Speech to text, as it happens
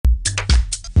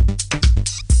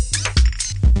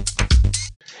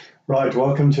Right,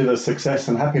 welcome to the Success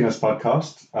and Happiness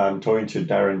podcast. I'm talking to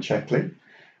Darren Checkley,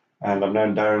 and I've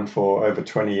known Darren for over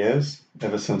 20 years,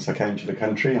 ever since I came to the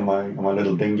country in my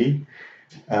little dinghy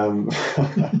from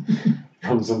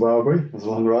Zimbabwe. It was a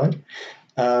long ride.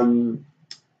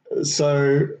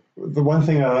 So the one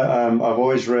thing I've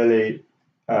always really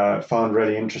found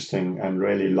really interesting and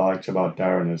really liked about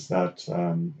Darren is that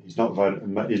he's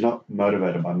not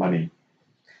motivated by money,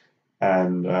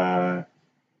 and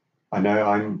I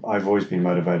know I've always been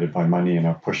motivated by money, and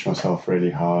I've pushed myself really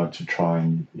hard to try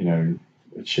and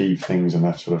achieve things and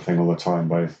that sort of thing all the time,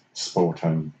 both sport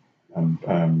and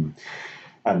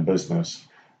business.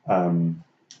 And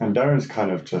Darren's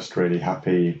kind of just really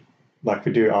happy. Like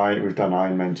we've done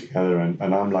Ironman together, and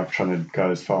I'm like trying to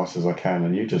go as fast as I can,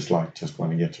 and you just want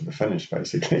to get to the finish,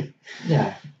 basically.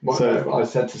 Yeah. Well, so I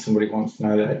said to somebody once,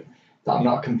 that I'm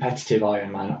not a competitive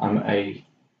Ironman. I'm a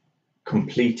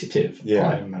completive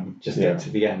Ironman. Just get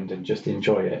to the end and just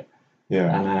enjoy it.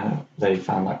 Yeah. And they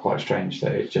found that quite strange,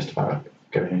 that it's just about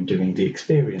going and doing the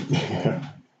experience. Yeah.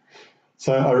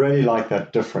 So I really like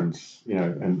that difference,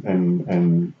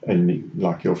 and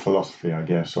like your philosophy, I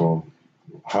guess, or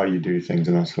how you do things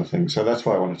and that sort of thing. So that's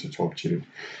why I wanted to talk to you,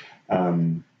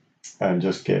 and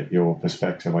just get your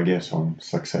perspective, I guess, on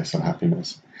success and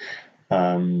happiness.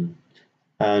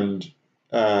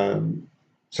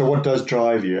 So what does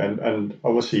drive you? And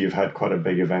obviously you've had quite a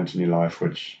big event in your life,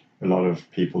 which a lot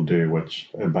of people do, which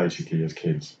basically is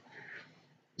kids.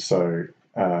 So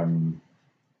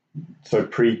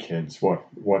pre-kids,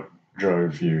 what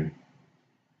drove you?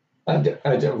 As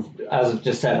I've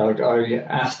just said, I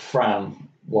asked Fran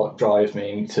what drives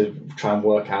me to try and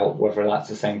work out whether that's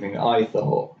the same thing that I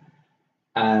thought.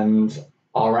 And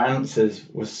our answers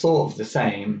were sort of the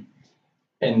same,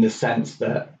 in the sense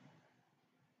that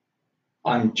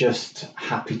I'm just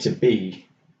happy to be.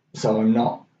 So I'm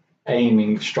not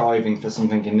striving for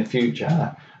something in the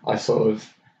future. I sort of,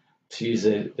 to use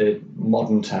the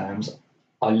modern terms,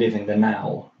 I live in the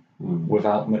now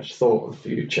without much thought of the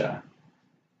future,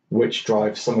 which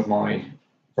drives some of my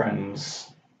friends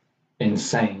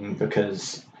insane,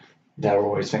 because they're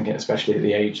always thinking, especially at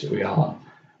the age that we are,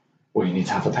 well, you need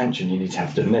to have a pension, you need to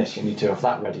have done this, you need to have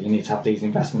that ready, you need to have these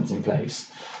investments in place.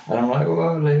 And I'm like,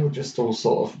 well, they'll just all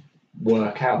sort of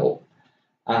work out.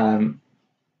 And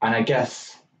I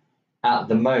guess at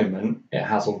the moment it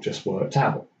has all just worked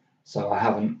out. So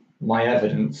my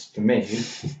evidence for me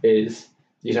is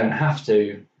you don't have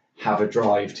to have a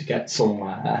drive to get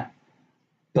somewhere,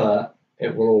 but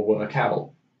it will all work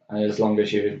out. And as long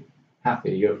as you're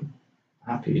happy, you're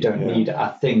happy. You don't need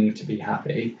a thing to be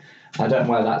happy. I don't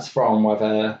know where that's from,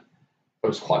 whether I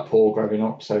was quite poor growing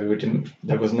up, so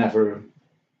there was never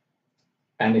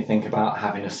anything about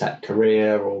having a set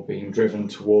career or being driven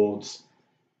towards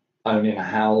owning a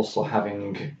house or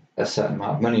having a certain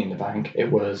amount of money in the bank.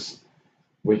 It was,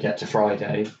 we get to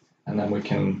Friday and then we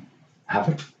can have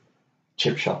a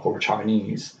chip shop or a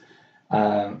Chinese.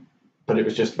 But it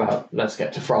was just about, let's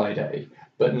get to Friday,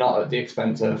 but not at the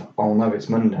expense of, oh no, it's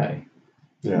Monday.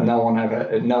 Yeah. No one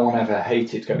ever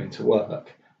hated going to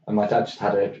work. And my dad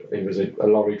he was a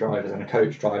lorry driver and a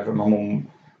coach driver, and my mum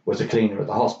was a cleaner at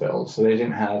the hospital, so they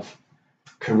didn't have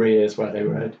careers where they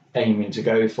were aiming to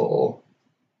go for.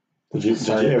 Did you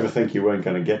ever think you weren't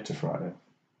going to get to Friday?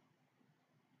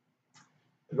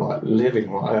 Like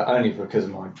living only because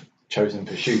of my chosen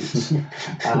pursuits.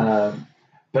 But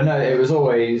no,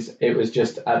 it was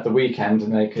just at the weekend,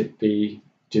 and they could do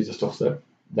the stuff that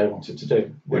they wanted to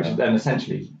do, which then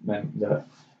essentially meant that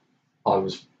I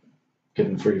was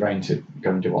given free rein to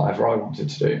go and do whatever I wanted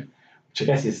to do, which I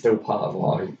guess is still part of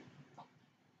what I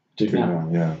do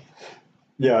now.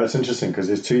 Yeah, it's interesting because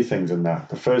there's two things in that.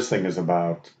 The first thing is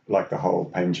about like the whole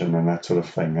pension and that sort of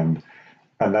thing, and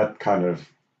that kind of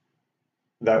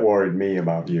that worried me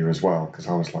about you as well, because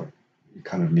I was like, you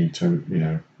kind of need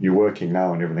to, you're working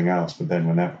now and everything else, but then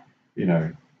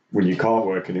when you can't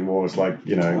work anymore, it's like,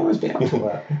 I'll always be able to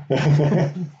work.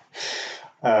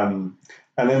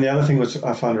 And then the other thing which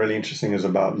I find really interesting is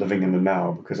about living in the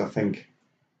now, because I think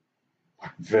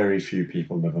like very few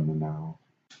people live in the now.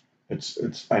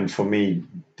 And for me,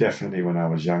 definitely when I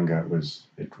was younger,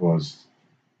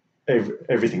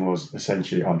 everything was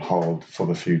essentially on hold for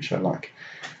the future. Like,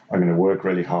 I'm going to work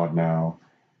really hard now.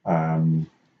 I'm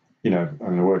going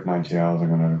to work 90 hours.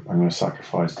 I'm going to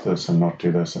sacrifice this and not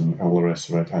do this and all the rest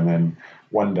of it. And then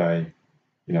one day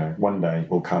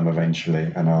will come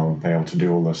eventually, and I'll be able to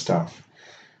do all this stuff.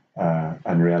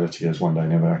 And reality is one day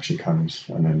never actually comes,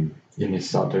 and then you need to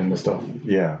start doing the stuff.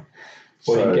 Yeah.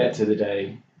 Or you get to the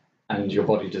day, and your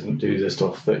body doesn't do the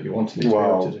stuff that you wanted it to be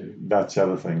able to do. That's the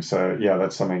other thing. So yeah,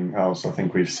 that's something else I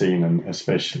think we've seen, and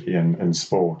especially in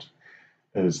sport,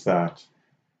 is that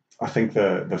I think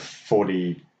the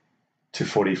 40 to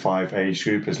 45 age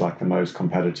group is like the most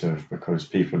competitive, because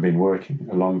people have been working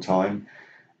a long time,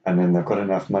 and then they've got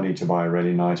enough money to buy a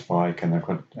really nice bike, and they've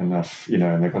got enough,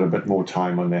 and they've got a bit more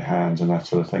time on their hands and that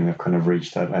sort of thing. They've kind of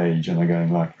reached that age, and they're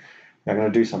going like, I'm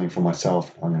going to do something for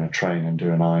myself. I'm going to train and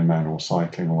do an Ironman or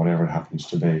cycling or whatever it happens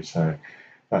to be. So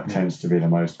that tends to be the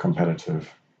most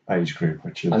competitive age group,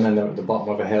 which is. And then they're at the bottom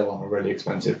of a hill on a really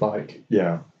expensive bike.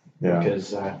 Yeah.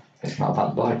 Because it's not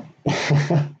about the bike.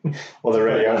 Well, they're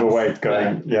really overweight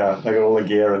going, they got all the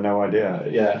gear and no idea.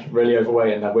 Yeah, really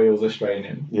overweight and their wheels are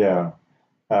straining. Yeah.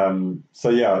 So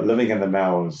yeah, living in the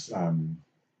now is,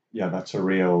 that's a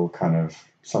real kind of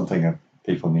something that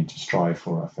people need to strive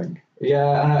for, I think.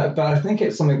 Yeah, but I think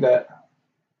it's something that,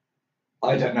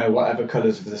 I don't know, whatever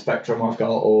colours of the spectrum I've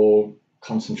got or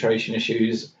concentration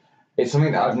issues, it's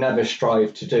something that I've never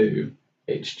strived to do.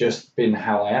 It's just been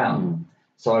how I am.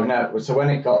 So when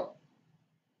it got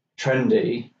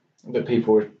trendy that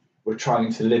people were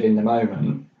trying to live in the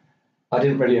moment, I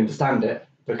didn't really understand it,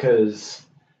 because,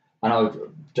 and I've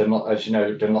done, as you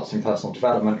know, done lots in personal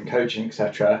development and coaching,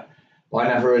 etc. But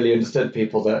I never really understood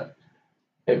people that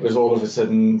it was all of a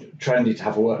sudden trendy to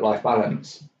have a work-life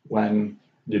balance, when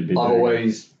I've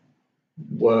always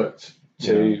worked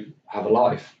to have a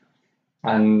life.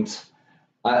 And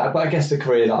but I guess the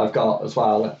career that I've got as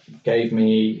well gave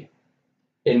me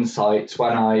insights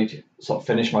when I sort of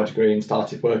finished my degree and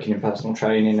started working in personal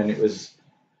training, and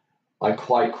I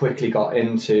quite quickly got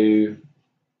into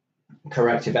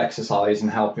corrective exercise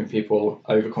and helping people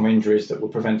overcome injuries that were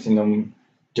preventing them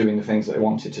doing the things that they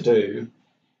wanted to do.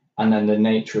 And then the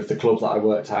nature of the club that I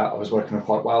worked at, I was working with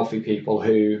quite wealthy people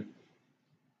who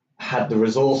had the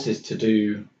resources to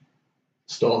do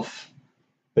stuff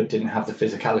but didn't have the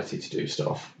physicality to do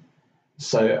stuff.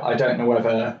 So I don't know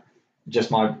whether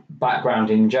just my background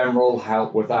in general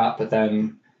helped with that, but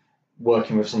then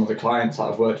working with some of the clients that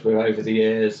I've worked with over the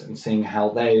years and seeing how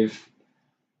they've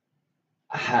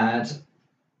had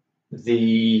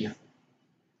the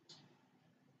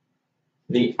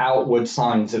outward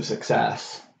signs of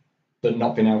success but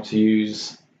not been able to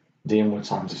use the inward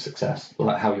signs of success,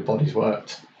 like how your body's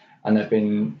worked, and they've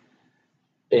been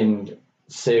in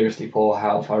seriously poor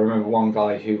health. I remember one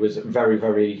guy who was very,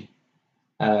 very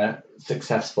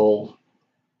successful,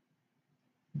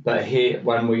 but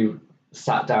when we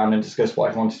sat down and discussed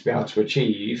what he wanted to be able to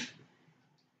achieve,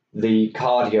 the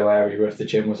cardio area of the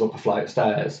gym was up a flight of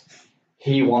stairs.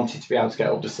 He wanted to be able to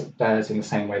get up the stairs in the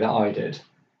same way that I did.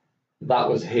 That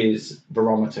was his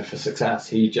barometer for success.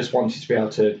 He just wanted to be able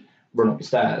to run up the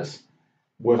stairs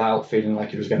without feeling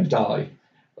like he was going to die.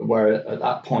 Where at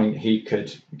that point he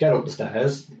could get up the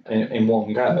stairs in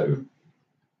one go,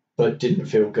 but didn't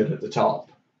feel good at the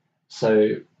top.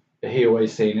 So he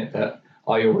always seen it that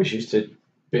I always used to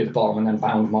be at the bottom and then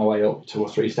bound my way up 2 or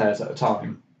 3 stairs at a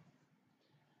time.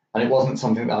 And it wasn't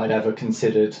something that I'd ever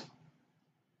considered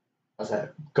as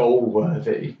a goal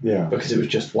worthy, because it was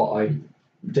just what I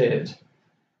did.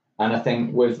 And I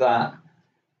think with that,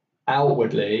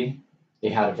 outwardly, he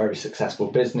had a very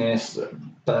successful business,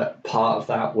 but part of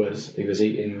that was he was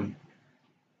eating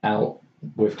out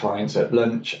with clients at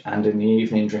lunch and in the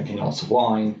evening drinking lots of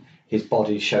wine. His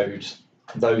body showed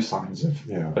those signs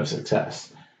of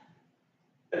success.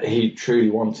 He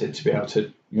truly wanted to be able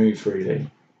to move freely.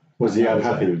 Was he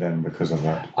unhappy then because of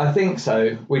that? I think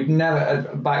so. We'd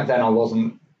never, back then I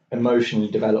wasn't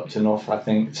emotionally developed enough, I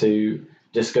think, to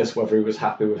discuss whether he was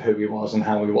happy with who he was and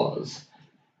how he was.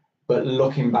 But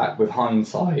looking back with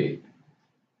hindsight,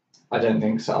 I don't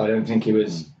think so. I don't think he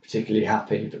was particularly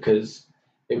happy, because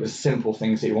it was simple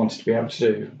things that he wanted to be able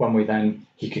to do. When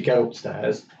he could get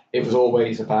upstairs, it was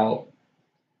always about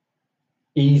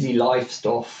easy life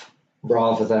stuff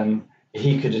rather than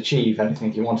he could achieve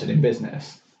anything he wanted in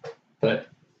business, but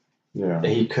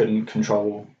he couldn't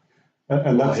control.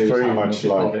 And that's very much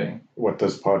like what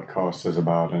this podcast is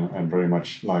about, and very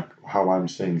much like how I'm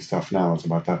seeing stuff now is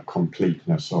about that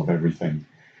completeness of everything.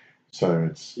 So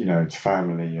it's, it's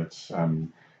family, it's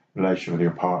relationship with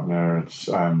your partner, it's,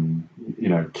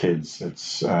 kids,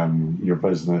 it's your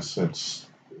business, it's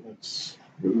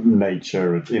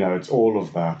nature, it's all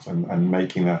of that, and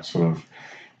making that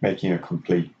making a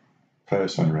complete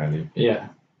person, really. Yeah.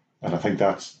 And I think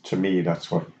to me,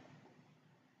 that's what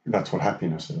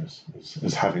happiness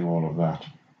is having all of that.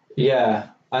 Yeah.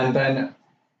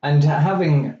 And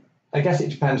having, I guess it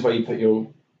depends where you put your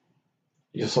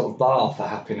sort of bar for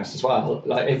happiness as well.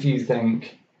 Like if you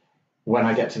think when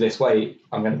I get to this weight,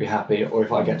 I'm going to be happy, or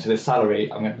if I get to this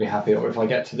salary, I'm going to be happy, or if I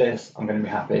get to this, I'm going to be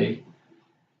happy.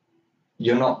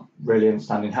 You're not really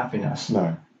understanding happiness.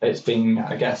 No. It's been,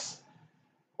 I guess,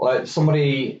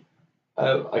 somebody,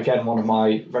 again, one of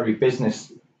my very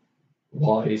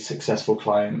business-wise successful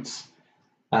clients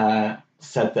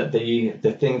said that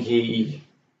the thing he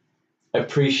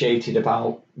appreciated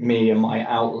about me and my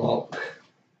outlook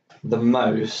the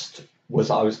most was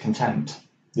I was content.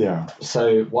 Yeah.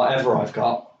 So whatever I've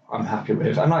got, I'm happy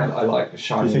with, and I like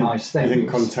shiny, nice things. You think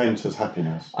content is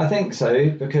happiness? I think so,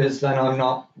 because then I'm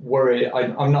not worried.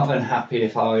 I'm not unhappy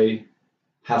if I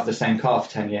have the same car for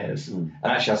 10 years. And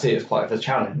actually, I see it as quite a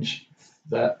challenge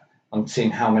that I'm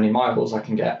seeing how many miles I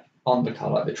can get on the car.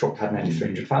 Like the truck had nearly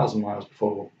 300,000 miles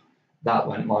before that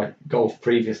went. My Golf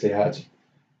previously had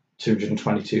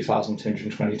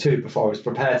 222,222 before I was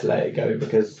prepared to let it go,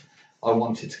 because I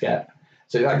wanted to get.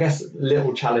 So I guess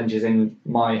little challenges in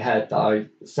my head that I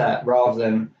set, rather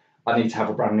than I need to have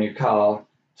a brand new car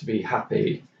to be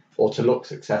happy or to look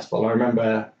successful. I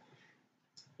remember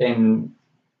in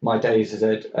my days as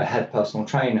a head personal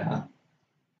trainer,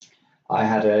 I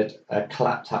had a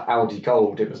collapsed Audi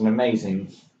Gold. It was an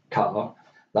amazing car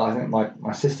that I think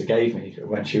my sister gave me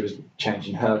when she was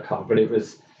changing her car. But it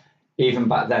was, even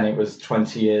back then, it was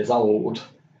 20 years old,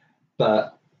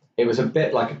 but it was a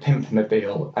bit like a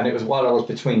Pimpmobile, and it was while I was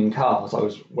between cars, I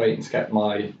was waiting to get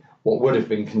my, what would have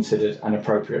been considered an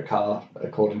appropriate car,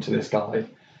 according to this guy.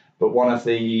 But one of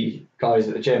the guys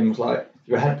at the gym was like,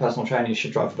 "You're a head personal trainer, you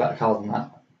should drive a better car than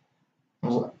that." I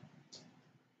was like,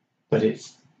 "But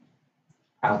it's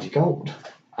Audi Gold,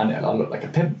 and I look like a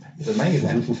pimp. It's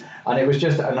amazing." And it was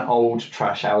just an old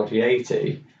trash Audi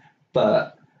 80,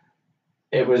 but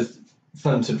it was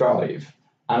fun to drive.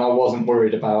 And I wasn't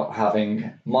worried about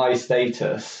having, my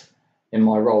status in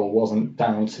my role wasn't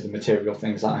down to the material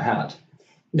things that I had.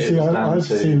 See, I've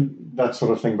seen that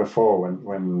sort of thing before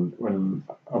when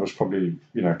I was probably,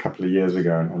 a couple of years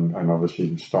ago, and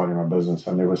obviously starting my business,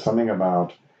 and there was something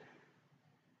about,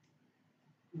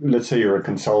 let's say you're a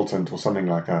consultant or something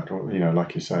like that, or,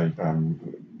 like you say,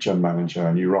 gym manager,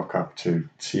 and you rock up to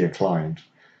see a client.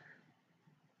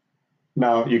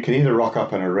 Now, you can either rock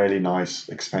up in a really nice,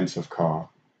 expensive car,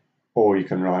 or you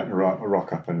can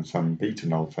rock up in some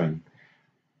beaten old thing.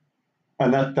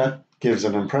 And that gives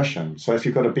an impression. So if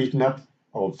you've got a beaten up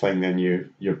old thing, then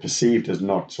you're perceived as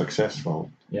not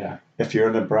successful. Yeah. If you're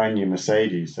in a brand new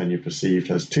Mercedes, then you're perceived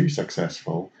as too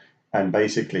successful. And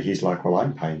basically he's like, well,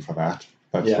 I'm paying for that.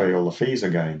 That's where all the fees are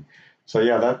going. So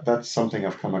yeah, that's something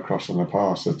I've come across in the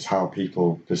past. It's how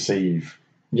people perceive.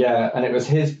 Yeah, and it was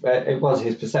his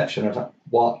perception of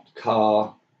what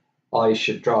car I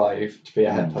should drive to be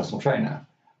a head personal trainer.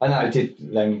 And I did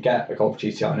then get a Golf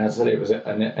GTI, and as I said, it was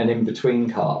an in-between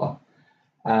car.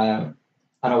 And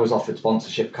I was offered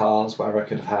sponsorship cars where I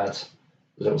could have had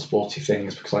little sporty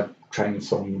things, because I trained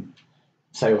some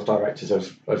sales directors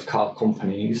of car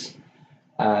companies.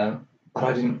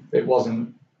 But it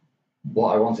wasn't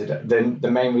what I wanted. Then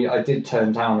the main reason I did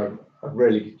turn down a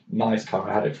really nice car.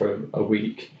 I had it for a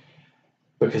week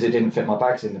because it didn't fit my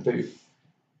bags in the boot.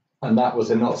 And that was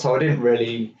enough. So I didn't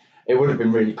really, it would have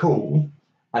been really cool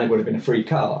and it would have been a free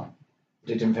car,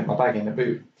 but it didn't fit my bag in the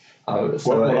boot. So it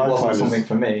wasn't something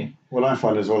for me. What I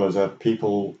find as well is that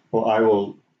people,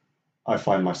 I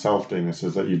find myself doing this,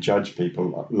 is that you judge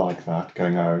people like that,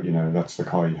 going, oh, that's the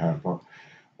car you have,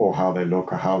 or how they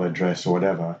look, or how they dress, or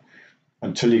whatever,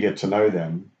 until you get to know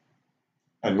them.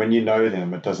 And when you know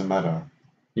them, it doesn't matter.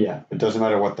 Yeah. It doesn't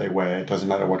matter what they wear. It doesn't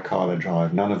matter what car they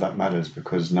drive. None of that matters,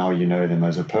 because now you know them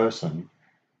as a person,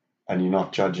 and you're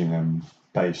not judging them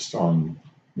based on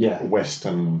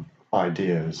Western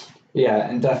ideas. Yeah,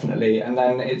 and definitely. And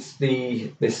then it's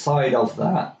this side of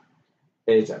that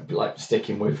is like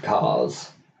sticking with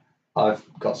cars. I've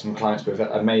got some clients with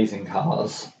amazing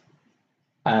cars,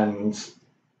 and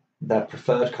their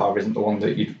preferred car isn't the one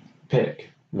that you'd pick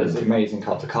as the amazing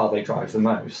car. The car they drive the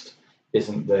most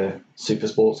isn't the super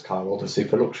sports car or the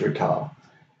super luxury car.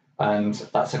 And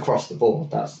that's across the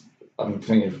board. I'm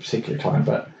thinking of a particular client,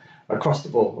 but across the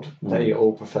board, they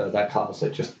all prefer their cars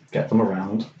that just get them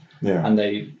around. Yeah. And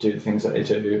they do the things that they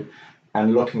do.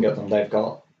 And looking at them, they've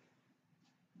got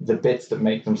the bits that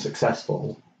make them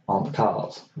successful on the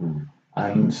cars.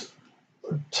 And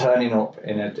turning up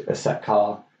in a set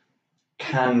car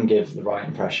can give the right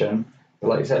impression, but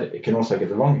like you said, it can also give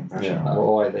the wrong impression. Like,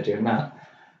 why are they doing that?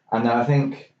 And then I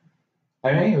think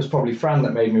it was probably Fran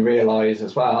that made me realise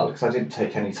as well, because I didn't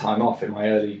take any time off in my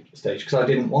early stage, because I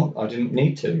didn't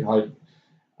need to.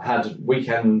 I had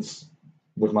weekends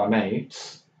with my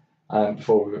mates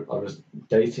before I was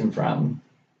dating Fran.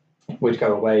 We'd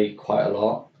go away quite a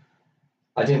lot,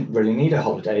 I didn't really need a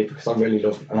holiday because I really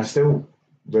love, and I still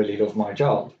really love my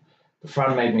job. But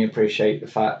Fran made me appreciate the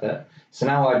fact that, so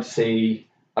now I'd see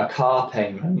a car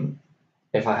payment,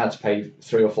 if I had to pay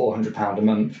 £300 or £400 a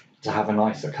month to have a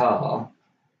nicer car,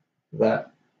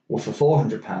 that, well, for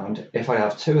 £400, if I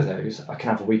have 2 of those, I can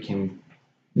have a week in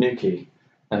Newquay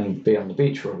and be on the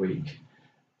beach for a week.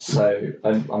 So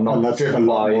I'm not driven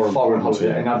by foreign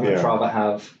holiday, and I'd much rather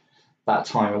have that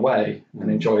time away and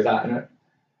enjoy that. And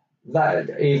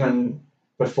that, even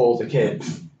before the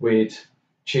kids, we'd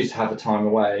choose to have a time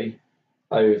away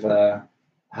over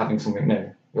having something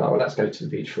new. Like, well, let's go to the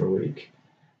beach for a week,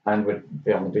 and we'd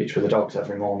be on the beach with the dogs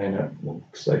every morning,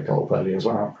 because they got up early as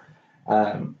well.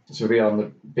 So we'd be on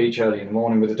the beach early in the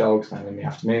morning with the dogs, and then in the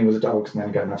afternoon with the dogs, and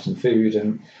then go and have some food.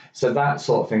 And so that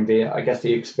sort of thing, I guess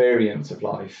the experience of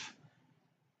life,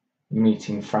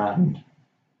 meeting Fran,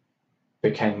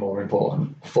 became more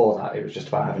important. Before that, it was just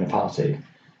about having a party.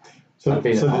 So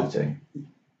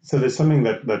there's something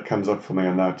that comes up for me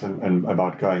on that, and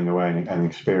about going away and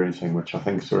experiencing, which I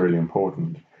think is really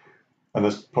important. And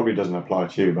this probably doesn't apply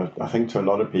to you, but I think to a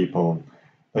lot of people,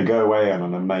 they go away on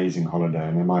an amazing holiday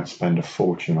and they might spend a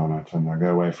fortune on it, and they'll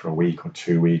go away for a week or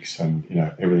 2 weeks, and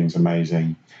everything's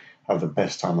amazing, have the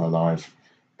best time of their life,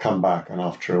 come back, and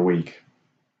after a week,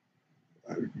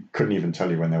 couldn't even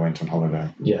tell you when they went on holiday.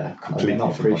 Yeah, completely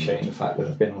not appreciating the fact that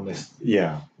they've been on this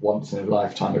once in a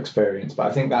lifetime experience. But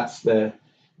I think that's you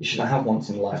should have once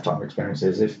in a lifetime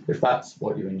experiences if that's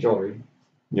what you enjoy.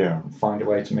 Yeah, find a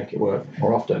way to make it work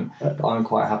more often. I'm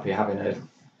quite happy having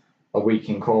a week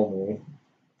in Cornwall,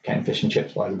 getting fish and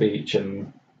chips by the beach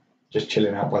and just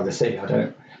chilling out by the sea.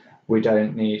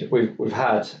 We've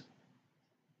had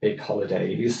big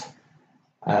holidays,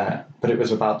 but it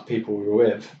was about the people we were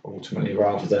with ultimately,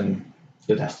 rather than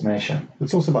the destination.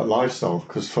 It's also about lifestyle,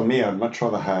 because for me, I'd much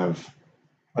rather have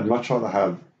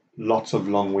lots of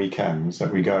long weekends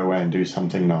that we go away and do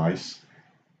something nice.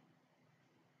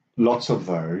 Lots of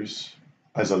those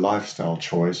as a lifestyle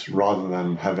choice, rather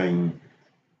than having,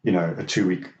 a 2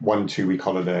 week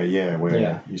holiday a year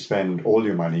where you spend all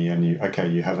your money and you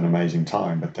have an amazing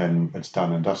time, but then it's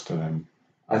done and dusted. And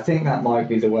I think that might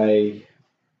be the way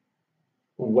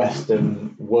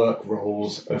Western work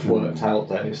roles have worked out,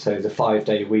 though. So the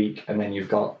 5-day week, and then you've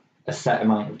got a set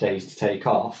amount of days to take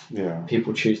off. Yeah.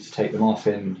 People choose to take them off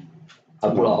in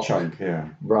a block, chunk,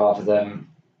 rather than,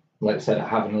 like I said,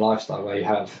 having a lifestyle where you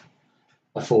have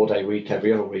a 4-day week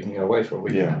every other week and go away for a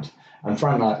weekend. Yeah. And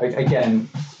Fran, again,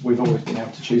 we've always been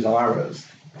able to choose our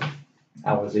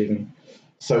hours even.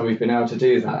 So we've been able to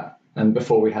do that. And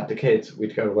before we had the kids,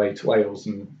 we'd go away to Wales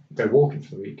and go walking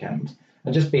for the weekend.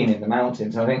 And just being in the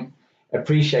mountains. I think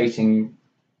appreciating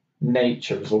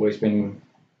nature has always been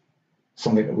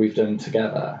something that we've done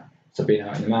together. So being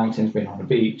out in the mountains, being on a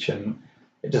beach, and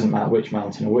it doesn't matter which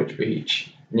mountain or which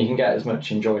beach, and you can get as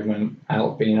much enjoyment out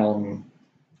of being on.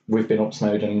 We've been up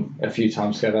Snowdon a few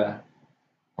times together.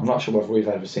 I'm not sure whether we've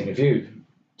ever seen a view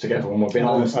together when we've been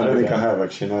on Snowdon. I don't think I have,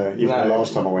 actually, no. Even the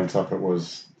last time I went up, it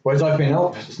was... Whereas I've been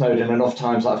up Snowdon enough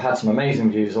times that I've had some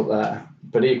amazing views up there,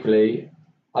 but equally,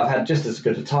 I've had just as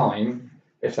good a time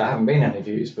if there haven't been any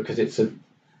views, because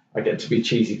I get to be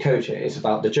cheesy coaching. It's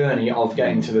about the journey of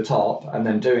getting to the top and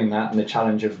then doing that, and the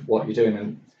challenge of what you're doing.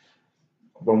 And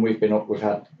when we've been up, we've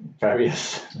had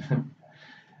various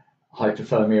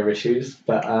hypothermia issues.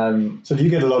 But so do you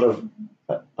get a lot of?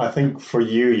 I think for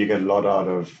you get a lot out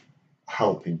of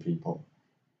helping people.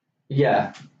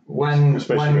 Yeah. When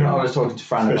I was talking to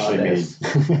Fran about this,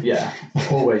 yeah,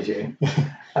 always you,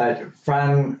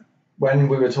 Fran. When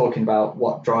we were talking about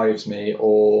what drives me,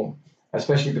 or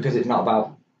especially because it's not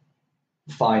about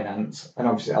finance, and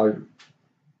obviously I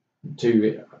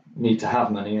do need to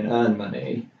have money and earn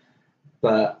money,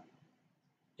 but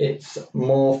it's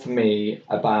more for me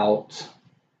about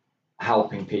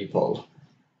helping people.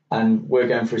 And we're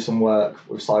going through some work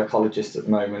with psychologists at the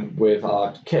moment with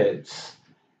our kids,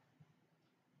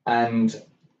 and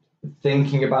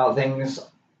thinking about things.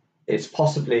 It's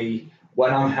possibly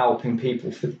when I'm helping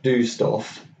people do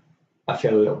stuff, I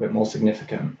feel a little bit more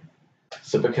significant.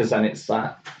 So because then it's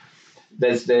that,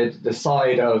 there's the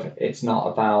side of, it's not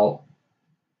about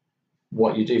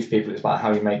what you do for people, it's about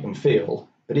how you make them feel.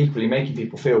 But equally, making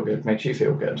people feel good makes you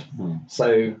feel good.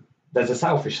 So there's a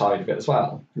selfish side of it as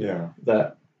well. Yeah.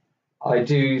 That I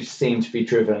do seem to be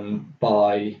driven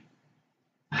by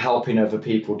helping other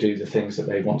people do the things that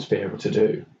they want to be able to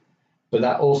do. But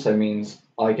that also means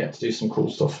I get to do some cool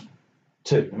stuff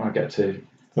too, and I get to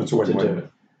do it.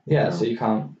 Yeah, so you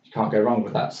can't go wrong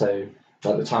with that. So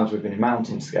like the times we've been in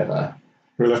mountains together,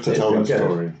 we'll have to tell that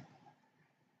story.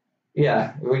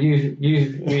 Yeah, well,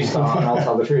 you start and I'll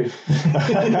tell the truth.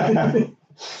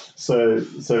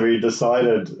 So we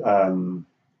decided.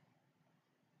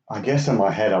 I guess in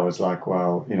my head I was like,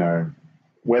 well,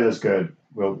 weather's good.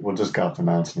 We'll just go up the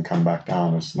mountain and come back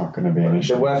down. It's not going to be an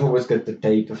issue. The weather was good the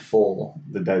day before.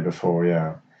 The day before,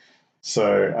 yeah.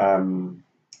 So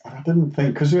I didn't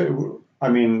think, because we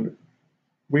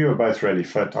were both really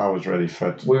fit. I was really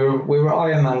fit. We were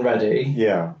Ironman ready.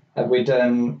 Yeah. We'd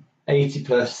done 80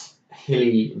 plus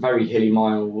very hilly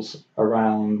miles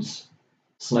around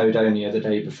Snowdonia the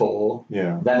day before.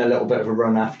 Yeah. Then a little bit of a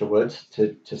run afterwards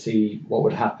to see what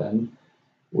would happen.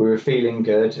 We were feeling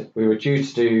good. We were due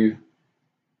to do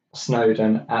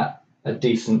Snowdon at a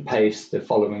decent pace the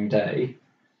following day.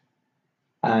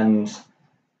 And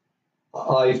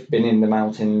I've been in the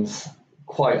mountains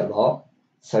quite a lot,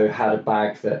 so had a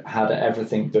bag that had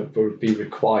everything that would be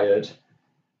required.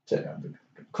 The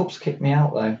cops kicked me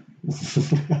out though.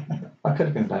 I could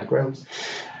have been Bear Grylls.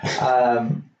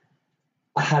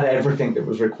 I had everything that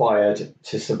was required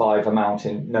to survive a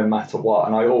mountain no matter what,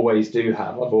 and I always do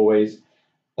have. I've always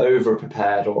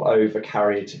over-prepared or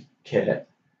over-carried kit.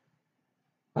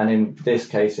 And in this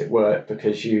case it worked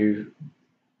because you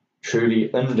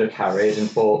truly under-carried and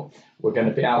thought, we're going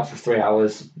to be out for 3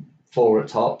 hours, 4 at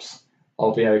tops,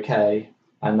 I'll be okay.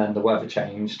 And then the weather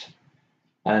changed.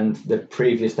 And the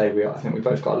previous day, I think we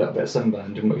both got a little bit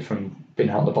sunburned, didn't we, from being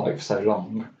out on the bike for so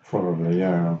long. Probably,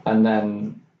 yeah. And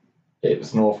then it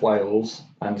was North Wales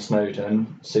and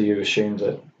Snowdon, so you assumed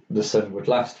that the sun would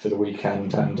last for the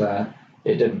weekend, and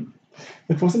it didn't.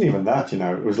 It wasn't even that,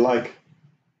 it was like,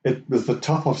 it was the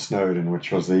top of Snowdon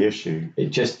which was the issue.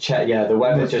 It just the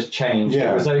weather just changed.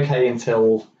 Yeah. It was okay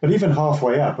until... But even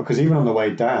halfway up, because even on the way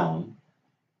down,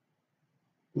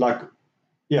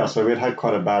 so we'd had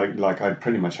quite a bad, I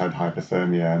pretty much had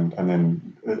hypothermia, and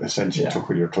then essentially took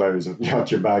all your clothes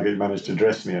out your bag and managed to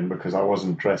dress me in because I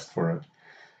wasn't dressed for it.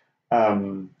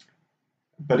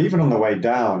 But even on the way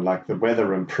down, the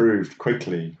weather improved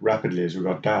rapidly as we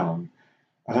got down.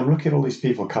 And I'm looking at all these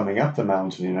people coming up the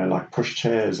mountain, push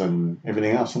chairs and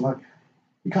everything else. I'm like,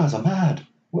 you guys are mad.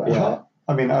 Yeah.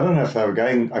 I don't know if they were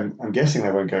going, I'm guessing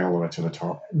they weren't going all the way to the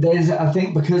top. I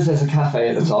think because there's a cafe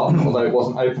at the top, although it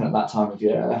wasn't open at that time of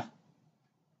year,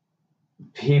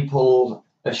 people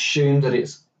assume that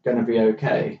it's going to be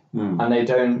okay. And they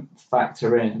don't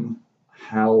factor in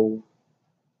how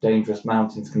dangerous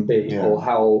mountains can be or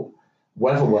how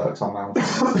weather works on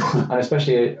mountains. And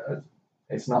especially,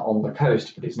 it's not on the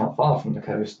coast, but it's not far from the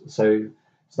coast. So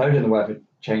Snowdon, the weather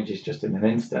changes just in an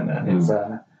instant, and it's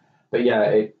but yeah,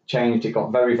 it changed. It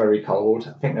got very, very cold.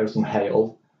 I think there was some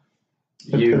hail.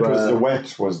 Because the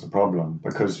wet was the problem,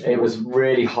 because it was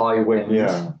really high wind.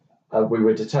 Yeah. We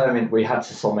were determined we had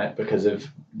to summit because of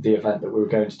the event that we were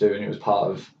going to do, and it was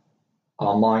part of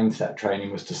our mindset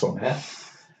training was to summit.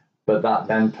 But that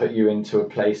then put you into a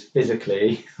place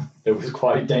physically that was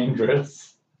quite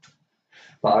dangerous.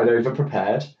 But I'd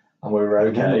over-prepared, and we were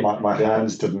okay. My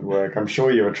hands didn't work. I'm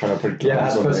sure you were trying to put gloves on. Yeah, I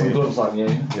had to put some gloves on you.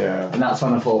 Yeah. And that's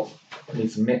when I thought, I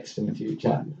need some mixed in the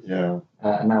future. Yeah.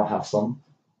 And now have some.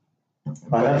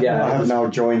 I have now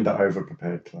joined the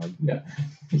over-prepared club. Yeah.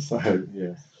 So,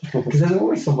 yeah. Because there's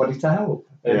always somebody to help.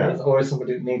 There's always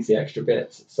somebody that needs the extra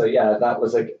bits. So, yeah, that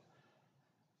was an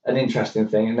interesting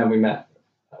thing. And then we met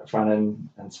Fran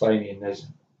and Swaney, and there's,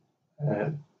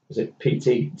 was it Pete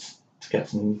Eats to get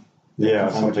some...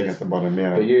 Yeah, something at the bottom,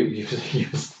 yeah. But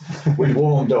we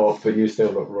warmed up, but you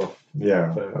still look rough.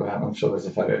 Yeah. So, I'm sure there's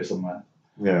a photo somewhere.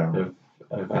 Yeah.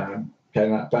 Of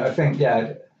getting that. But I think,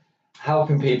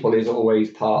 helping people is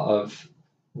always part of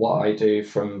what I do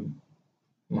from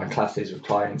my classes with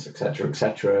clients, etc.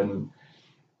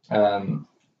 And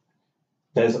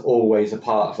there's always a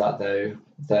part of that, though,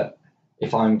 that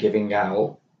if I'm giving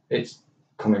out, it's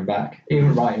coming back.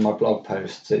 Even writing my blog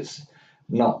posts, it's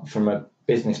not from a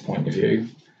business point of view.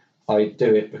 I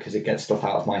do it because it gets stuff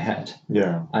out of my head.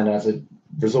 Yeah. And as a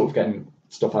result of getting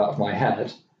stuff out of my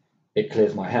head, it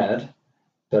clears my head.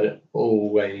 But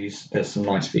always there's some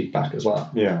nice feedback as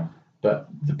well. Yeah. But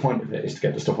the point of it is to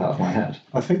get the stuff out of my head.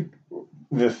 I think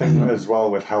the thing as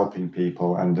well with helping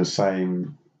people, and the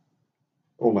same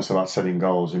almost about setting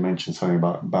goals, you mentioned something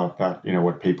about that,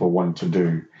 what people want to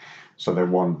do. So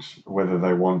whether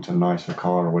they want a nicer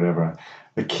car or whatever.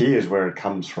 The key is where it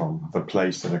comes from, the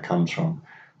place that it comes from.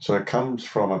 So it comes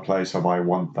from a place of I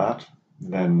want that,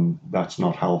 then that's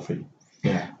not healthy.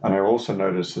 Yeah. And I also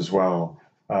noticed as well,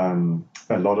 a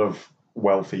lot of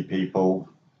wealthy people,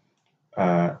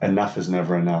 enough is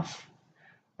never enough.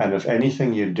 And if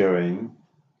anything you're doing,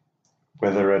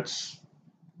 whether it's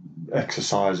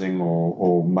exercising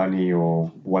or money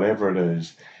or whatever it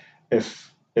is, if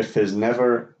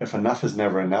enough is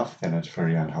never enough, then it's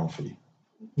very unhealthy.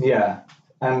 Yeah.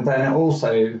 And then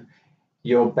also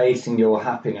you're basing your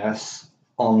happiness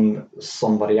on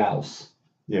somebody else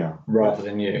rather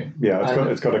than you. Yeah,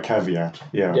 it's got a caveat.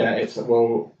 Yeah, it's,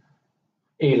 well,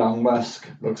 Elon Musk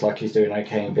looks like he's doing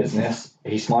okay in business.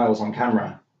 He smiles on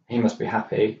camera. He must be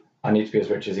happy. I need to be as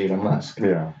rich as Elon Musk.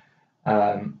 Yeah.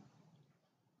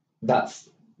 That's,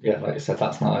 like you said,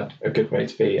 that's not a good way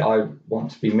to be. I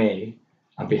want to be me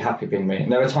and be happy being me.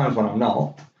 And there are times when I'm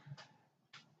not.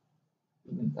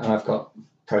 And I've got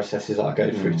processes that I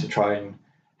go through to try and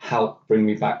help bring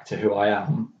me back to who I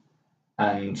am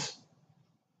and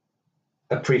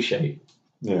appreciate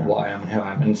what I am and who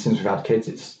I am. And since we've had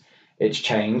kids, it's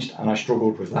changed, and I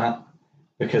struggled with that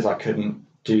because I couldn't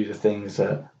do the things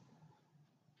that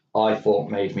I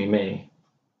thought made me me.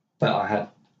 But I had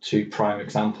two prime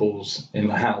examples in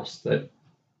the house that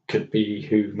could be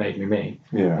who made me me,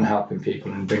 and helping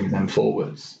people and bringing them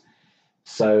forwards.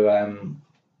 So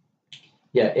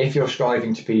if you're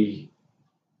striving to be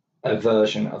a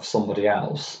version of somebody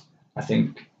else, I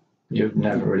think you're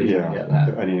never really going to get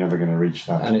there. And you're never going to reach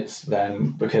that. And it's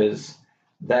then because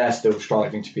they're still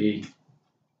striving to be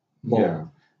more. Yeah.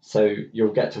 So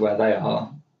you'll get to where they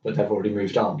are, but they've already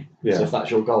moved on. Yeah. So if that's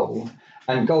your goal,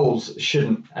 and goals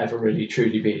shouldn't ever really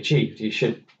truly be achieved. You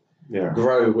should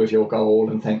grow with your goal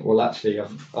and think, well, actually,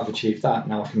 I've achieved that.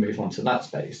 Now I can move on to that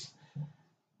space.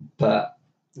 But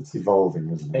it's evolving,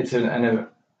 isn't it? It's an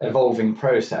evolving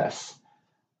process,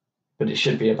 but it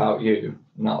should be about you,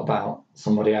 not about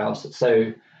somebody else.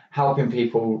 So helping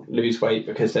people lose weight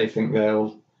because they think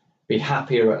they'll be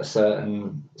happier at a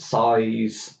certain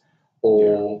size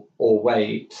or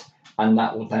weight, and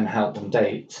that will then help them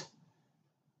date.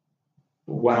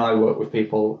 When I work with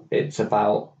people, it's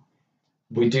about,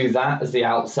 we do that as the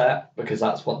outset because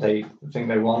that's what they think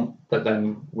they want, but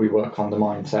then we work on the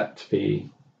mindset to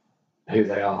be who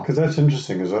they are. Because that's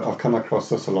interesting, because I've come across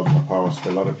this a lot in the past,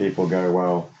 where a lot of people go,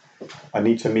 well, I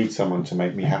need to meet someone to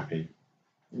make me happy.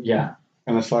 Yeah.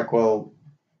 And it's like, well,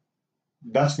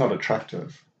 that's not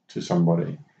attractive to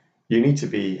somebody. You need to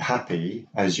be happy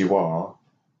as you are,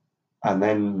 and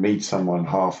then meet someone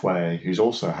halfway who's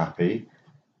also happy,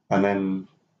 and then,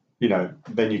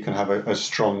 then you can have a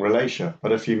strong relationship.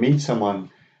 But if you meet someone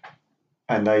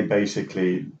and they're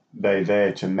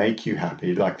there to make you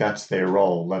happy, like that's their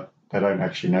role, that they don't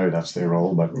actually know that's their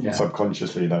role, but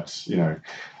subconsciously that's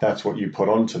what you put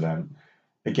onto them.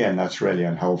 Again, that's really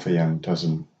unhealthy and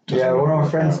doesn't one of our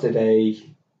friends did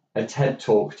a TED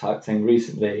Talk type thing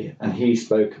recently, and he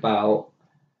spoke about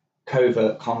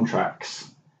covert contracts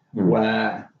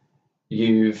where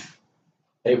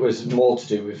it was more to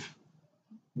do with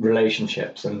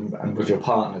relationships and with your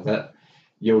partner, that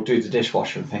you'll do the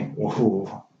dishwasher and think,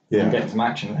 I'm getting some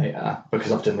action later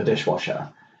because I've done the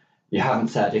dishwasher. You haven't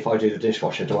said, if I do the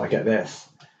dishwasher, do I get this?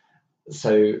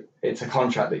 So it's a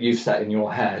contract that you've set in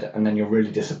your head, and then you're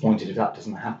really disappointed if that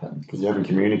doesn't happen. Because you haven't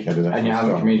communicated that. And you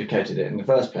haven't communicated it in the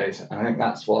first place. And I think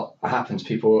that's what happens.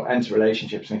 People enter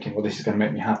relationships thinking, well, this is going to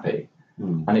make me happy.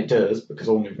 And it does, because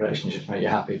all new relationships make you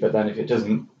happy. But then if it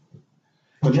doesn't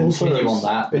continue on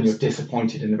that, then you're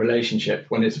disappointed in the relationship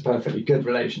when it's a perfectly good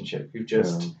relationship. You've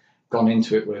just gone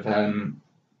into it with a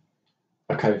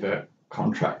covert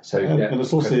contract. So and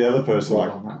it's also the other person,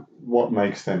 like, what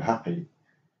makes them happy.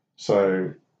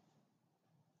 So,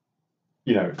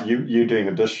 you doing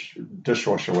a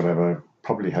dishwasher or whatever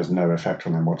probably has no effect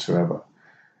on them whatsoever.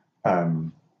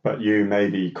 But you may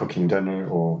be cooking dinner,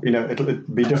 or it'll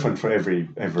be different for every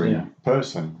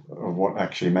person of what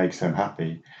actually makes them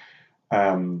happy.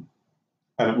 And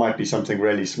it might be something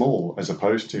really small as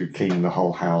opposed to cleaning the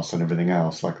whole house and everything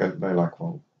else. Like they're like,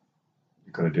 well,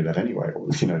 you've got to do that anyway,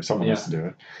 or someone has to do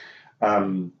it.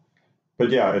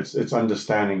 But it's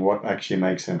understanding what actually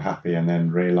makes them happy, and then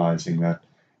realizing that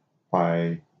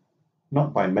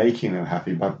not by making them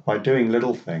happy, but by doing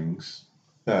little things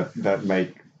that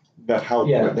help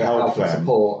help them, and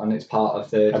support, and it's part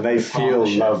of the and they feel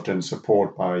loved and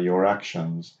supported by your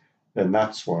actions. Then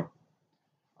that's what.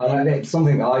 And it's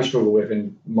something that I struggle with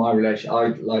in my relationship. I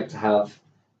like to have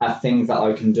things that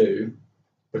I can do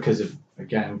because of,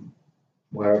 again,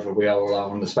 wherever we all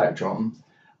are on the spectrum.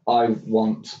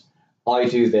 I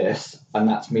do this, and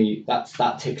that's me.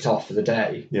 That ticked off for the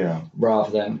day. Yeah.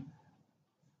 Rather than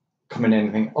coming in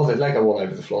and think, there's Lego all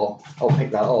over the floor, I'll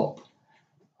pick that up.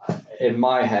 In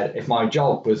my head, if my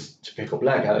job was to pick up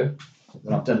Lego,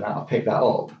 then I've done that. I'll pick that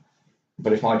up.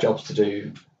 But if my job's to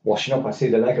do washing up, I see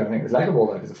the Lego and I think there's Lego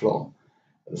all over the floor.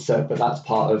 So, but that's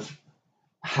part of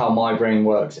how my brain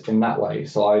works in that way.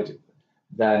 So I'd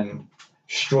then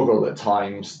struggle at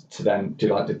times to then do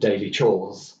like the daily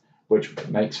chores, which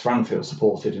makes Fran feel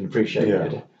supported and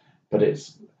appreciated, but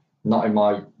it's not in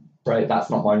my right, that's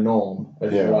not my norm.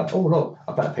 It's like, oh look,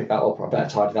 I better pick that up, or I better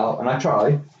tidy that up, and I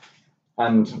try.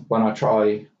 And when I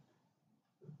try,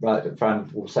 right, a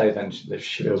friend will say then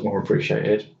she feels more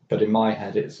appreciated. But in my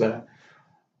head, it's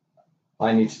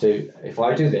I need to do, if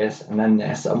I do this and then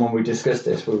this. And when we discussed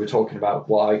this, we were talking about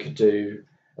what I could do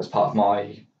as part of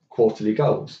my quarterly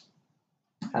goals.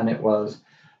 And it was,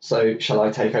 so shall I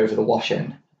take over the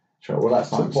washing? Sure, well,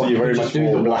 that's not. So you're very much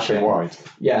do the black and white.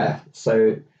 Yeah.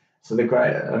 So the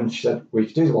great, and she said we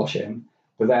could do the washing,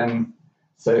 but then,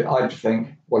 so I'd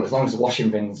think, well, as long as the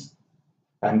washing bin's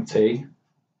empty,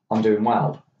 I'm doing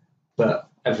well. But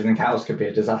everything else could be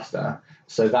a disaster.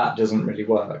 So that doesn't really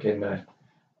work in the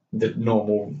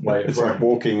normal way of It's like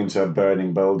walking into a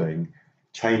burning building,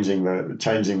 changing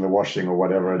the washing or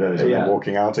whatever it is, and then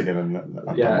walking out again. And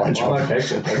I've done my job. Okay,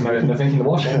 so there's nothing in the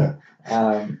washing.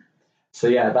 So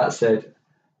that's it.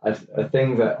 A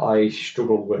thing that I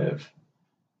struggle with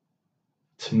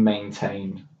to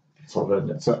maintain sort of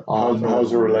a. So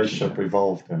how's the relationship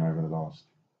evolved then over the last?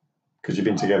 Because you've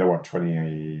been together, what,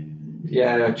 20?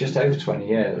 Yeah, just over 20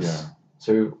 years. Yeah.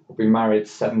 So we've been married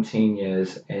 17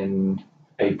 years in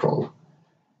April.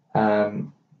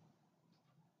 Fran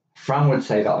would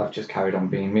say that I've just carried on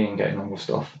being me and getting on with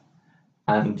stuff.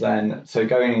 And then, so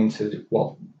going into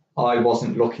what I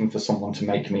wasn't looking for someone to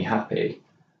make me happy.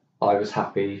 I was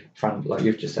happy. Fran, like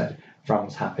you've just said, Fran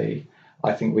was happy.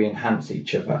 I think we enhance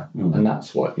each other, and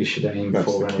that's what you should aim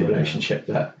for in a relationship.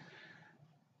 That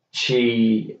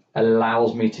she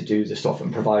allows me to do the stuff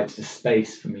and provides the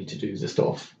space for me to do the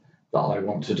stuff that I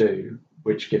want to do,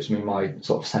 which gives me my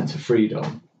sort of sense of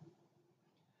freedom.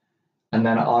 And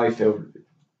then I feel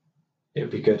it would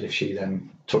be good if she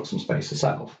then took some space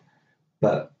herself.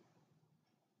 But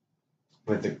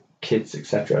with the kids,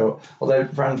 etc., although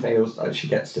Fran feels like she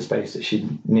gets the space that she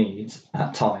needs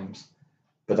at times,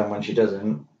 but then when she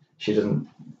doesn't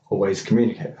always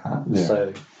communicate that. Yeah.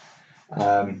 So,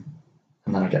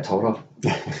 and then I get told off.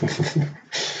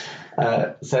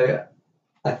 So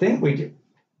I think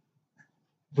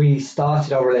we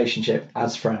started our relationship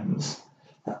as friends,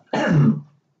 and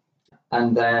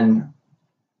then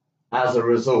as a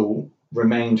result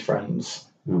remained friends,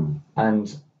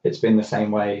 and it's been the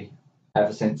same way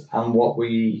ever since. And what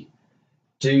we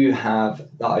do have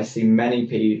that I see many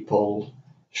people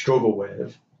struggle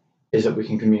with is that we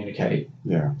can communicate.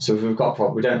 Yeah. So if we've got a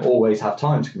problem, we don't always have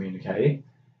time to communicate,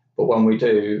 but when we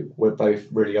do, we're both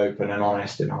really open and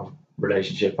honest in our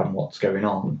relationship and what's going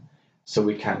on, so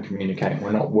we can communicate and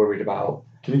we're not worried about.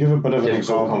 Can you give a bit of an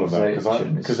example of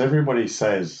that? Because everybody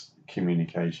says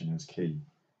communication is key,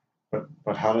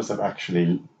 but how does it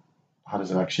actually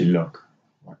look?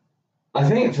 I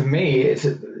think for me, it's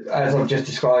as I've just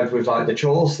described with like the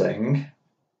chores thing.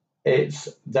 It's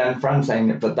then Fran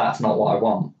saying, but that's not what I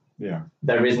want. Yeah.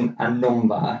 There isn't a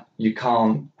number. You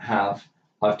can't have,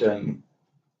 I've done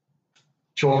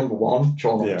chore number 1,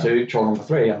 chore number 2, chore number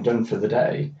 3, I'm done for the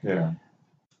day. Yeah.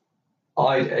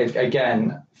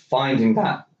 Again, finding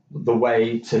that the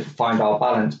way to find our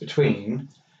balance between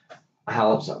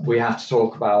helps. We have to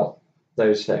talk about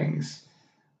those things.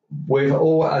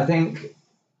 I think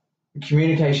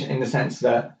communication in the sense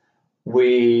that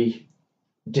we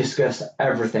discuss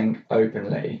everything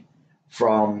openly,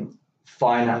 from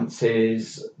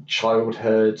finances,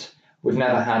 childhood. We've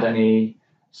never had any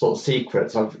sort of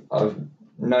secrets. I've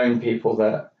known people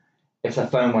that if their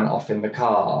phone went off in the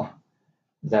car,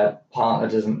 their partner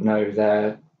doesn't know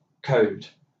their code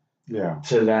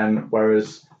to them,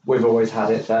 whereas we've always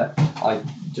had it that I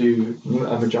do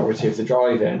a majority of the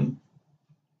driving.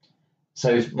 So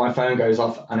if my phone goes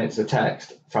off and it's a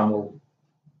text, Fran will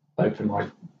open my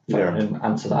phone and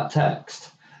answer that text.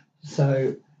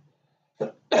 So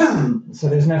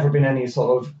there's never been any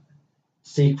sort of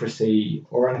secrecy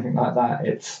or anything like that.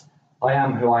 It's, I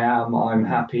am who I am. I'm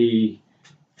happy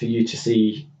for you to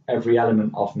see every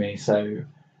element of me. So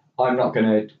I'm not going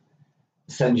to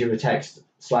send you a text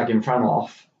slagging Fran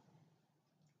off.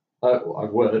 I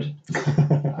would,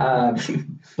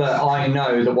 but I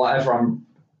know that whatever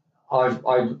I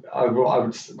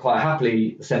would quite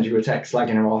happily send you a text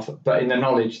slagging her off, but in the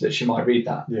knowledge that she might read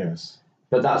that. Yes.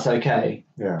 But that's okay,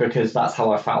 because that's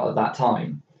how I felt at that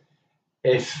time.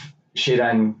 If she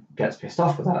then gets pissed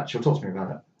off with that, she'll talk to me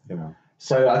about it. Yeah.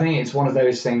 So I think it's one of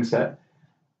those things that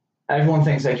everyone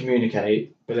thinks they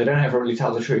communicate, but they don't ever really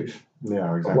tell the truth.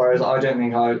 Yeah, exactly. Whereas I don't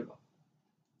think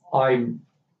I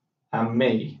am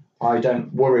me. I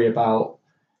don't worry about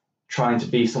trying to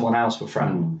be someone else with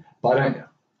Fran. But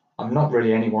I'm not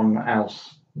really anyone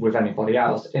else with anybody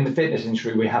else. In the fitness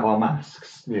industry, we have our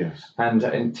masks. Yes. And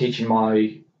in teaching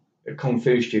my Kung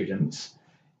Fu students,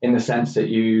 in the sense that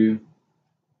you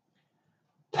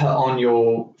put on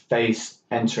your face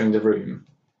entering the room,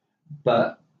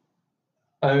 but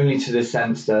only to the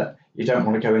sense that you don't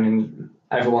want to go in and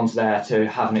everyone's there to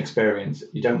have an experience.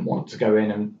 You don't want to go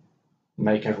in and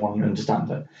make everyone understand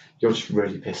that you're just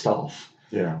really pissed off.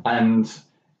 Yeah. And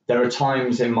there are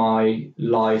times in my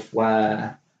life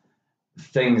where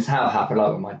things have happened,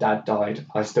 like when my dad died,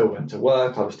 I still went to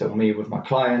work, I was still me with my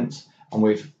clients, and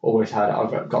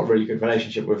I've got a really good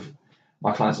relationship with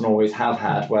my clients and always have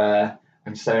had, where I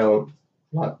can say,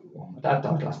 my dad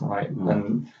died last night,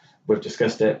 and we've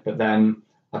discussed it, but then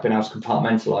I've been able to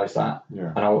compartmentalize that,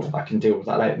 and I can deal with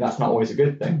that later. And that's not always a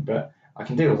good thing, but I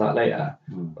can deal with that later.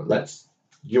 But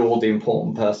you're the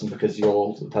important person because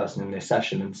you're the person in this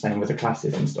session, and same with the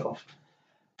classes and stuff.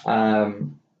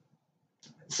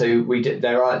 So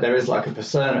there is like a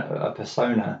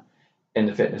persona in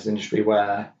the fitness industry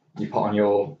where you put on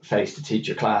your face to teach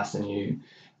your class, and you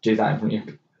do that in front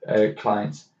of your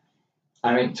clients.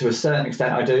 I mean, to a certain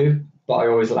extent I do, but I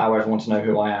always allow everyone to know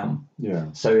who I am.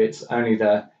 Yeah. So it's only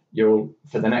for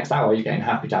the next hour, you're getting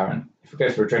happy, Darren. If we go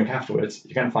for a drink afterwards,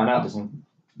 you're going to find out there's some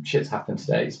shit's happened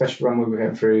today, especially when we were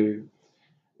going through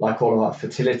like all of our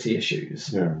fertility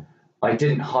issues. Yeah. I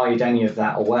didn't hide any of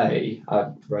that away.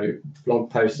 I wrote blog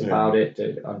posts about it.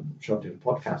 I'm sure I did a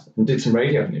podcast and did some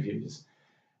radio interviews.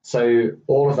 So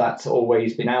all of that's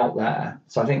always been out there.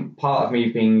 So I think part of me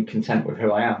being content with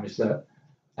who I am is that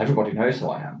everybody knows who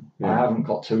I am. I haven't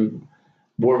got to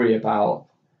worry about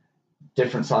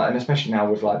different sides, and especially now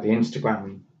with like the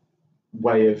Instagram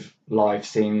way of live,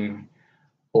 seeing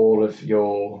all of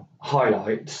your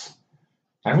highlights.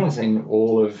 Everyone's seeing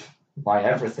all of my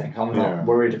everything. I'm not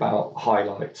worried about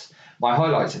highlights. My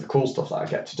highlights are the cool stuff that I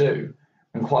get to do,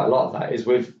 and quite a lot of that is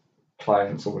with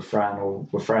clients or with Fran or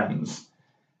with friends.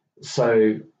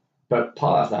 So, but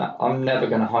part of that, I'm never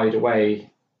going to hide away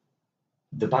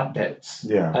the bad bits.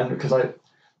 Yeah. And because they're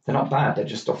not bad, they're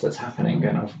just stuff that's happening,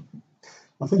 and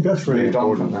I think that's really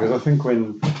important, because I think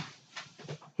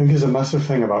there's a massive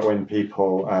thing about when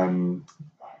people,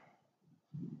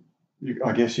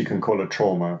 I guess you can call it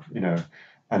trauma,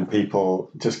 and people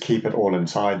just keep it all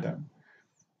inside them,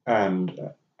 and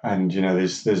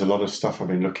there's a lot of stuff I've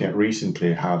been looking at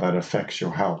recently, how that affects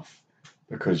your health,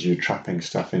 because you're trapping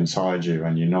stuff inside you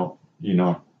and you're not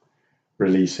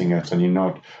releasing it, and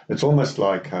it's almost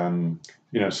like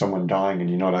someone dying and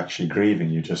you're not actually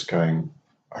grieving, you're just going,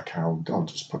 okay, I'll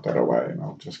just put that away and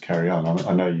I'll just carry on.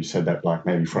 I know you said that like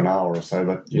maybe for an hour or so,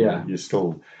 but you're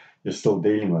still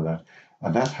dealing with that,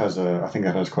 and I think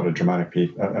that has quite a dramatic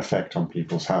effect on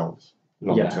people's health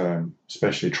long term,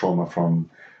 especially trauma from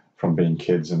being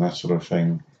kids and that sort of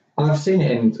thing. I've seen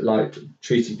it in like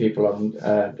treating people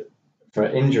for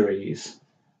injuries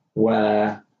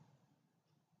where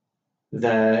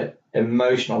their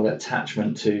emotional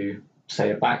attachment to,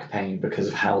 say, a back pain because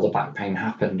of how the back pain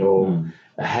happened, or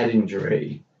a head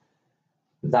injury,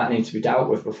 that needs to be dealt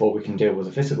with before we can deal with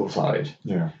the physical side.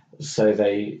 Yeah. So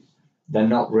they're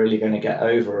not really going to get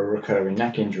over a recurring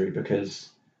neck injury because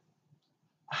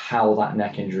how that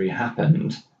neck injury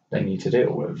happened, they need to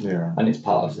deal with. Yeah. And it's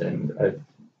part of the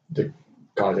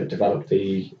guy that developed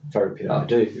the therapy that I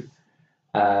do.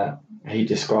 He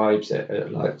describes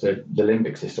it like the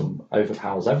limbic system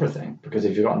overpowers everything, because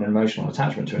if you've got an emotional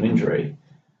attachment to an injury,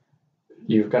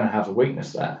 you're going to have a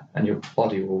weakness there, and your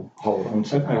body will hold on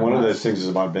to it. And one of those things is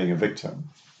about being a victim.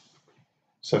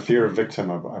 So if you're a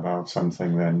victim about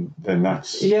something, then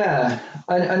that's... Yeah,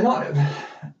 and not...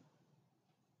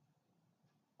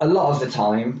 A lot of the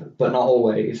time, but not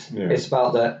always. Yeah. It's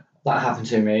about that happened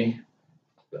to me,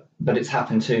 but it's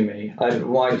happened to me.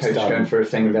 My coach is going through a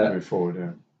thing that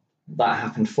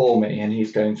happened for me, and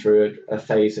he's going through a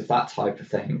phase of that type of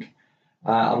thing.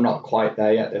 I'm not quite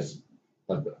there yet.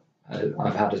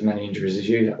 I've had as many injuries as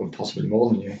you, or possibly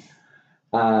more than you.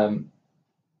 I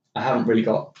haven't really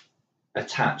got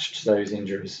attached to those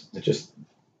injuries. They're just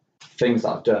things that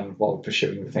I've done while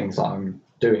pursuing the things that I'm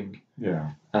doing.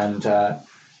 Yeah. And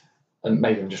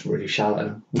maybe I'm just really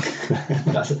shallow.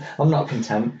 I'm not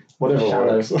content. Whatever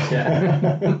works.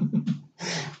 Yeah.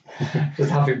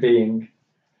 Just happy being.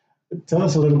 Tell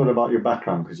us a little bit about your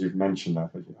background, because you've mentioned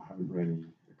that, but you haven't really...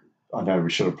 I know we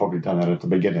should have probably done that at the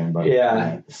beginning, but...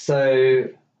 Yeah, so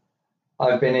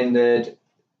I've been in the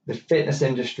fitness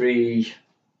industry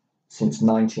since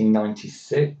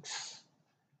 1996.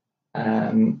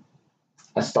 I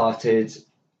started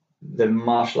the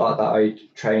martial art that I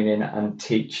train in and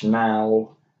teach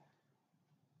now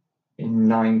in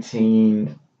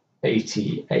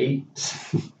 1988.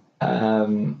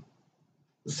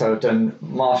 So I've done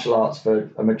martial arts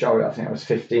for a majority. I think I was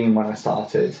 15 when I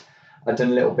started. I'd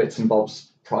done little bits and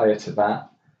bobs prior to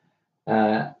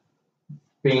that.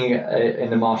 being in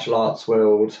the martial arts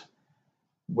world,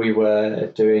 we were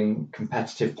doing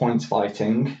competitive points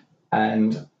fighting,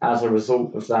 and as a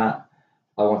result of that,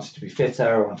 I wanted to be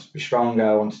fitter, I wanted to be stronger,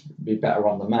 I wanted to be better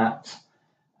on the mat.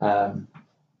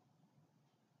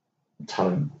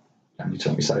 Talent only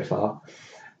took me so far.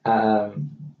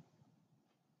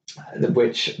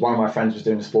 Which one of my friends was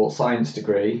doing a sports science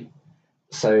degree,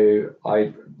 so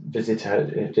I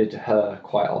visited her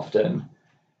quite often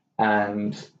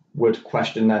and would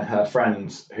question then her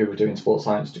friends who were doing sports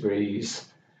science degrees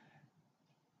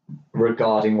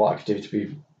regarding what I could do to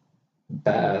be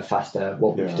better, faster,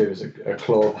 what we could do as a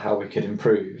club, how we could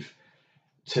improve,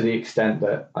 to the extent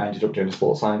that I ended up doing a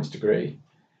sports science degree,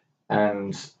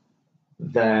 and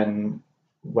then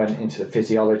went into the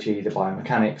physiology, the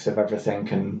biomechanics of everything,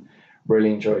 and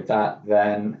really enjoyed that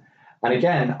then. And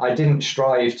again, I didn't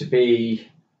strive to be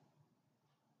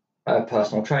a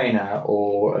personal trainer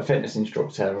or a fitness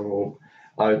instructor, or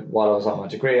while I was on my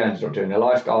degree, I ended up doing a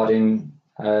lifeguarding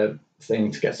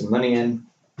thing to get some money in.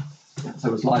 So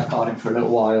I was lifeguarding for a little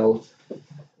while.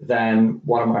 Then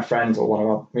one of my friends, or one of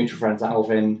our mutual friends,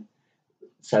 Alvin,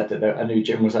 said that a new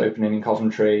gym was opening in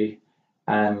Coventry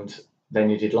and they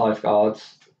needed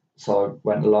lifeguards. So I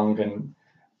went along and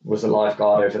was a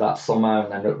lifeguard over that summer,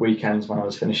 and then at weekends when I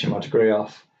was finishing my degree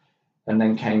off, and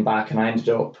then came back, and I ended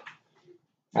up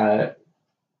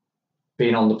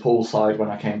being on the pool side when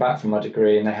I came back from my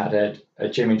degree, and they had a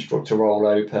gym instructor role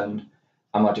open,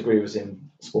 and my degree was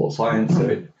in sports science,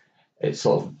 so it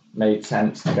sort of made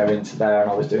sense to go into there,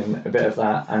 and I was doing a bit of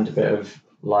that and a bit of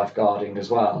lifeguarding as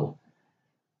well.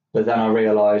 But then I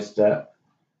realised that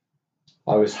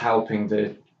I was helping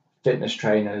the fitness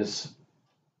trainers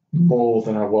more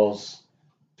than I was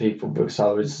people, because I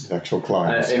was actual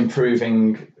clients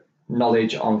improving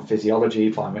knowledge on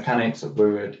physiology, biomechanics.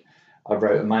 I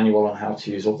wrote a manual on how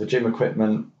to use all the gym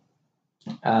equipment.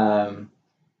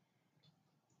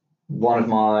 One of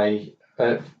my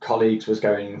colleagues was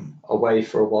going away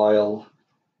for a while,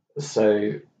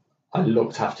 so I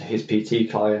looked after his PT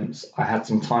clients. I had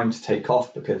some time to take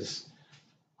off because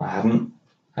I hadn't,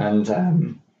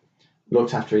 and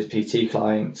looked after his PT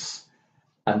clients,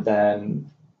 and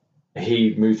then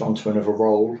he moved on to another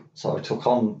role, so I took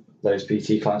on those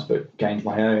PT clients but gained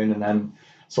my own, and then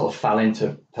sort of fell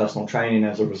into personal training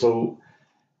as a result.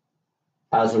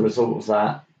 As a result of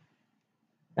that,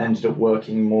 ended up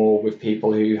working more with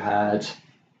people who had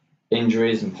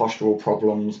injuries and postural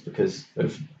problems because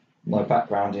of my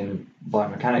background in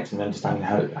biomechanics and understanding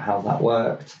how that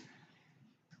worked.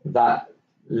 That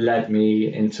led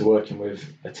me into working with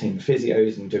a team of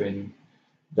physios and doing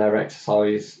their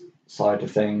exercise side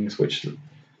of things, which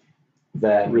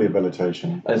then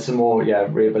rehabilitation. Some more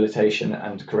rehabilitation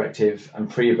and corrective and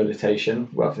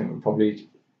prehabilitation. Well, I think we're probably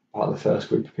part of the first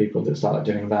group of people that started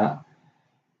doing that.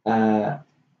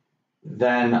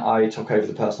 Then I took over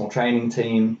the personal training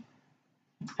team,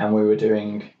 and we were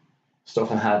doing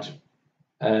stuff and had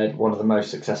one of the most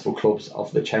successful clubs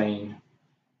of the chain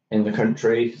in the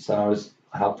country. So I was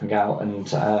helping out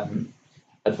and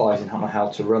advising on how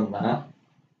to run that.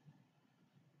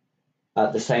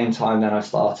 At the same time, then I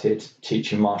started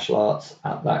teaching martial arts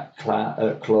at that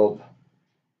club,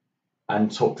 and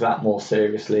took that more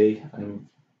seriously and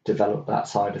developed that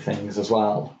side of things as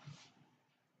well.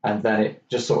 And then it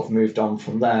just sort of moved on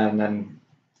from there, and then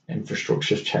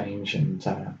infrastructure's changed,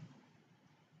 and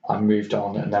I moved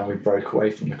on, and then we broke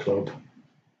away from the club,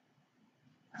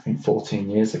 I think 14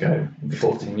 years ago,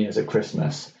 14 years at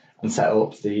Christmas, and set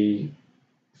up the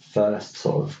first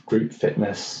sort of group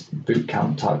fitness boot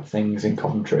camp type things in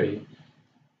Coventry.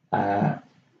 Carried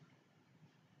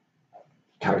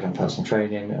on personal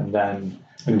training, and then...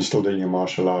 And you're still doing your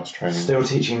martial arts training? Still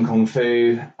teaching Kung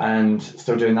Fu, and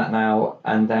still doing that now.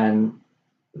 And then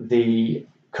the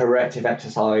corrective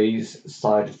exercise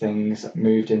side of things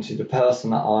moved into the person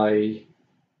that I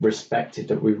respected,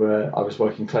 that I was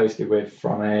working closely with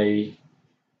from a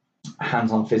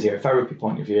hands-on physiotherapy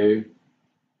point of view,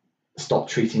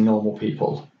 stopped treating normal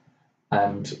people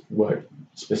and worked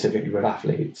specifically with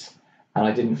athletes. And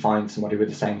I didn't find somebody with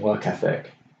the same work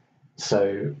ethic.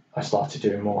 So I started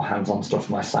doing more hands-on stuff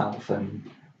myself, and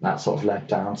that sort of led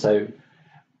down. So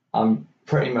I'm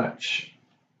pretty much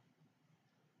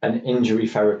an injury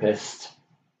therapist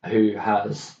who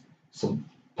has some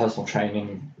personal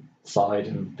training side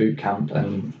and boot camp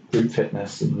and group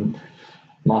fitness and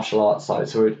martial arts side.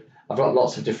 So I've got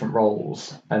lots of different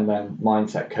roles, and then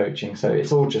mindset coaching. So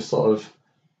it's all just sort of,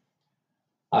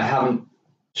 I haven't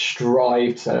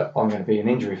strived to, I'm going to be an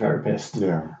injury therapist.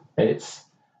 Yeah. It's,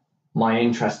 my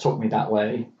interest took me that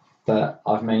way, but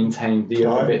I've maintained the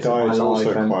other bits of my Diet's life,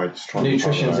 also and quite strong.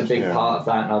 nutrition is a big yeah. part of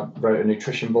that. And I wrote a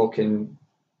nutrition book in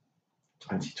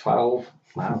 2012.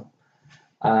 Wow.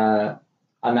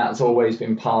 And that's always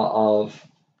been part of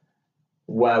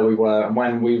where we were. And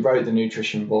when we wrote the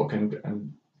nutrition book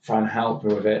and Fran helped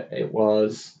me with it, it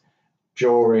was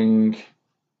during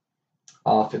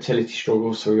our fertility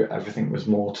struggles. So everything was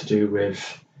more to do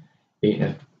with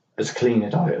eating as clean a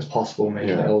diet as possible,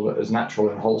 making it all as natural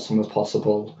and wholesome as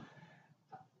possible.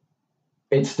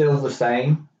 It's still the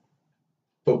same,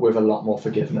 but with a lot more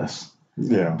forgiveness.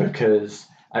 Yeah. Because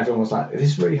everyone was like, this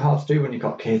is really hard to do when you've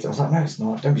got kids. I was like, no, it's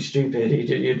not. Don't be stupid.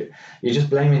 You're just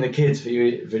blaming the kids for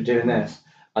doing this.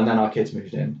 And then our kids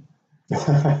moved in.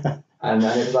 And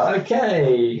then it was like,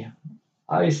 okay,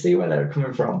 I see where they're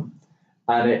coming from.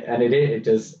 And it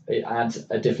adds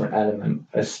a different element,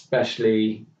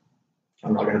 especially,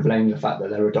 I'm not going to blame the fact that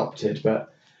they're adopted,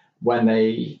 but when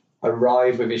they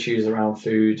arrive with issues around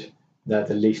food, they're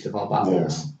the least of our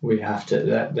battles. Yeah. We have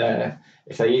to,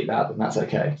 if they eat that, then that's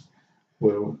okay.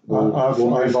 We'll move on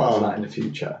to that in the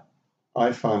future.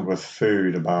 I found with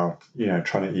food about,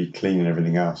 trying to eat clean and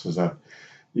everything else is that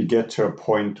you get to a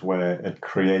point where it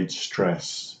creates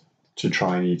stress to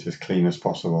try and eat as clean as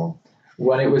possible.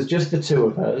 When it was just the two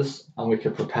of us and we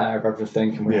could prepare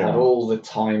everything and we had all the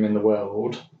time in the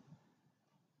world,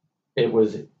 it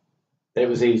was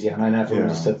easy, and I never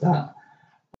understood that.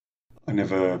 I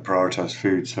never prioritized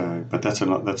food, but that's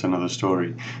another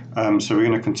story. So we're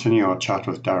going to continue our chat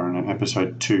with Darren in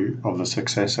episode 2 of the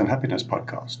Success and Happiness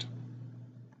podcast.